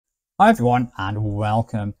Hi everyone and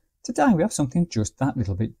welcome. Today we have something just that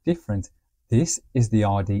little bit different. This is the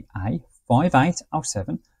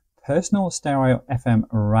RDA5807 personal stereo FM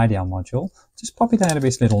radio module. Just pop it out of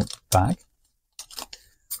this little bag.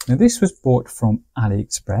 Now this was bought from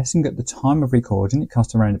AliExpress and at the time of recording it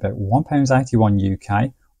cost around about £1.81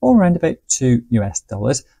 UK or around about $2 US.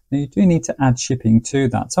 Now you do need to add shipping to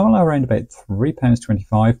that, so I'll around about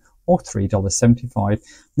 £3.25 or $3.75.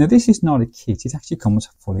 Now this is not a kit, it actually comes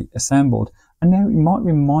fully assembled. And now it might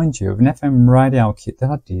remind you of an FM radio kit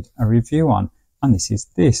that I did a review on. And this is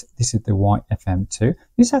the YFM2.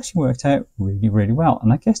 This actually worked out really well.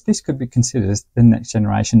 And I guess this could be considered as the next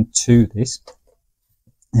generation to this.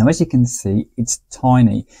 Now as you can see, it's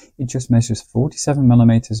tiny. It just measures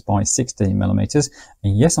 47mm by 16mm.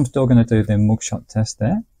 And yes, I'm still going to do the mugshot test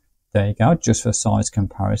there. There you go, just for size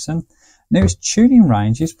comparison. Now its tuning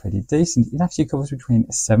range is pretty decent. It actually covers between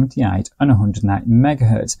 78 and 108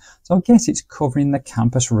 megahertz. So I guess it's covering the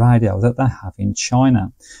campus radio that they have in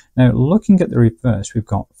China. Now looking at the reverse, we've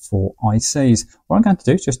got 4 ICs. What I'm going to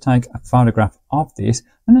do is just take a photograph of this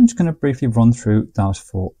and I'm just going to briefly run through those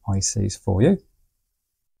 4 ICs for you.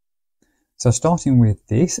 So starting with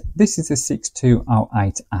this is the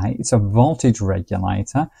 6208A. It's a voltage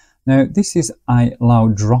regulator. Now this is a low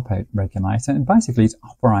dropout regulator and basically it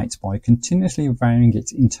operates by continuously varying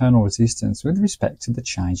its internal resistance with respect to the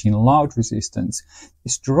change in load resistance.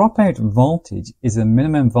 This dropout voltage is the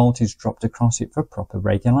minimum voltage dropped across it for proper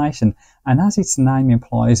regulation, and as its name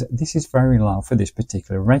implies, this is very low for this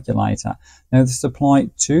particular regulator. Now the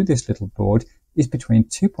supply to this little board is between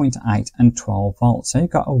 2.8 and 12 volts, so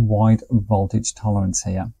you've got a wide voltage tolerance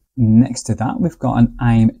here. Next to that we've got an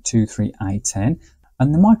AIM23A10.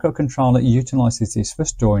 And the microcontroller utilises this for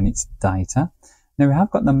storing its data. Now we have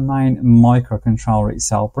got the main microcontroller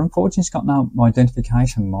itself, but unfortunately it's got no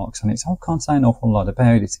identification marks on it, so I can't say an awful lot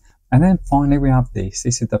about it. And then finally we have this.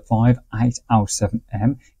 This is the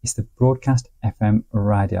 5807M. It's the broadcast FM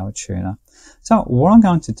radio tuner. So what I'm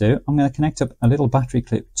going to do, I'm going to connect up a little battery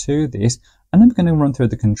clip to this, and then we're going to run through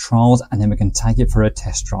the controls, and then we can take it for a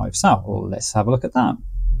test drive. So let's have a look at that.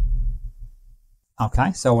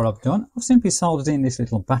 Okay, so what I've done, I've simply soldered in this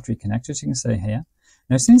little battery connector, as you can see here.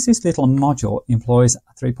 Now, since this little module employs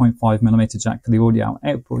a 3.5mm jack for the audio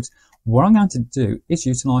output, what I'm going to do is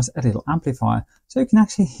utilise a little amplifier so you can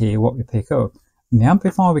actually hear what we pick up. And the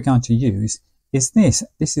amplifier we're going to use is this.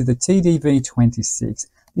 This is the TWCG.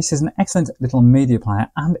 This is an excellent little media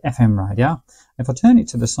player and FM radio. If I turn it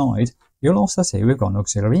to the side, you'll also see we've got an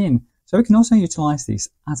auxiliary in. So we can also utilise this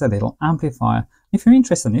as a little amplifier. If you're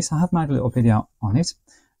interested in this, I have made a little video on it.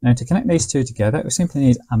 Now to connect these two together, we simply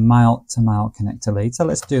need a male-to-male connector lead. So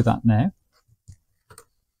let's do that now.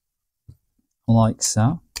 Like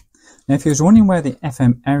so. Now if you was wondering where the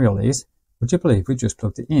FM aerial is, would you believe we just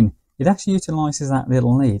plugged it in? It actually utilises that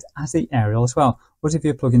little lead as the aerial as well. But if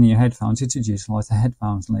you're plugging in your headphones, it would utilise the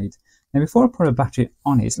headphones lead. Now before I put a battery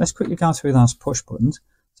on it, let's quickly go through those push buttons.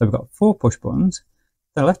 So we've got 4 push buttons.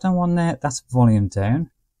 The left hand one there, that's volume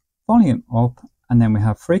down, volume up, and then we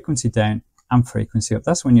have frequency down and frequency up.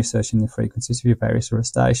 That's when you're searching the frequencies of your various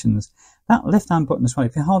stations. That left hand button as well,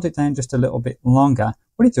 if you hold it down just a little bit longer,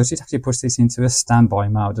 what it does is it actually puts this into a standby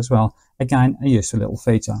mode as well. Again, a useful little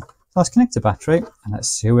feature. So let's connect the battery and let's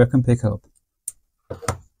see what I can pick up.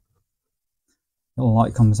 Little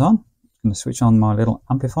light comes on. I'm going to switch on my little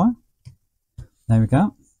amplifier. There we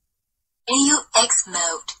go. AUX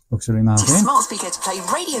mode. Auxiliary mode in. Smart speaker to play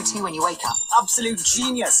Radio 2 when you wake up. Absolute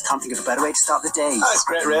genius. Can't think of a better way to start the day. That's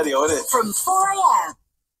great radio, isn't it? From 4 AM.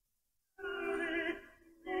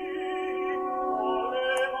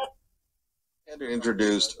 Andrew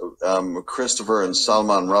introduced Christopher and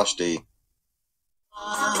Salman Rushdie.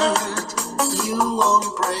 You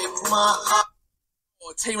won't break my heart.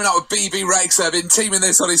 Teaming up with BB Rex, I've been teaming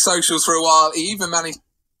this on his socials for a while. He even managed.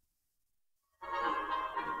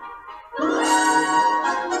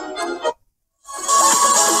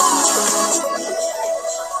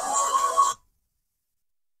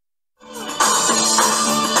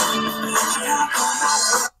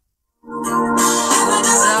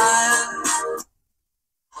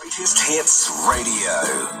 Greatest Hits Radio.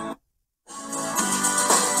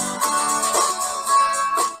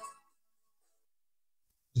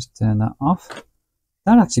 Just turn that off.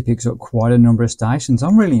 That actually picks up quite a number of stations.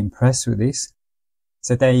 I'm really impressed with this.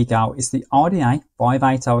 So there you go. It's the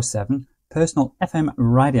RDA5807 personal FM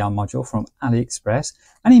radio module from AliExpress.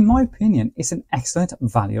 And in my opinion, it's an excellent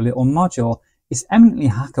value little module. It's eminently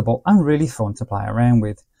hackable and really fun to play around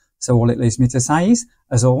with. So all it leaves me to say is,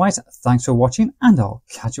 as always, thanks for watching and I'll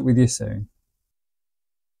catch up with you soon.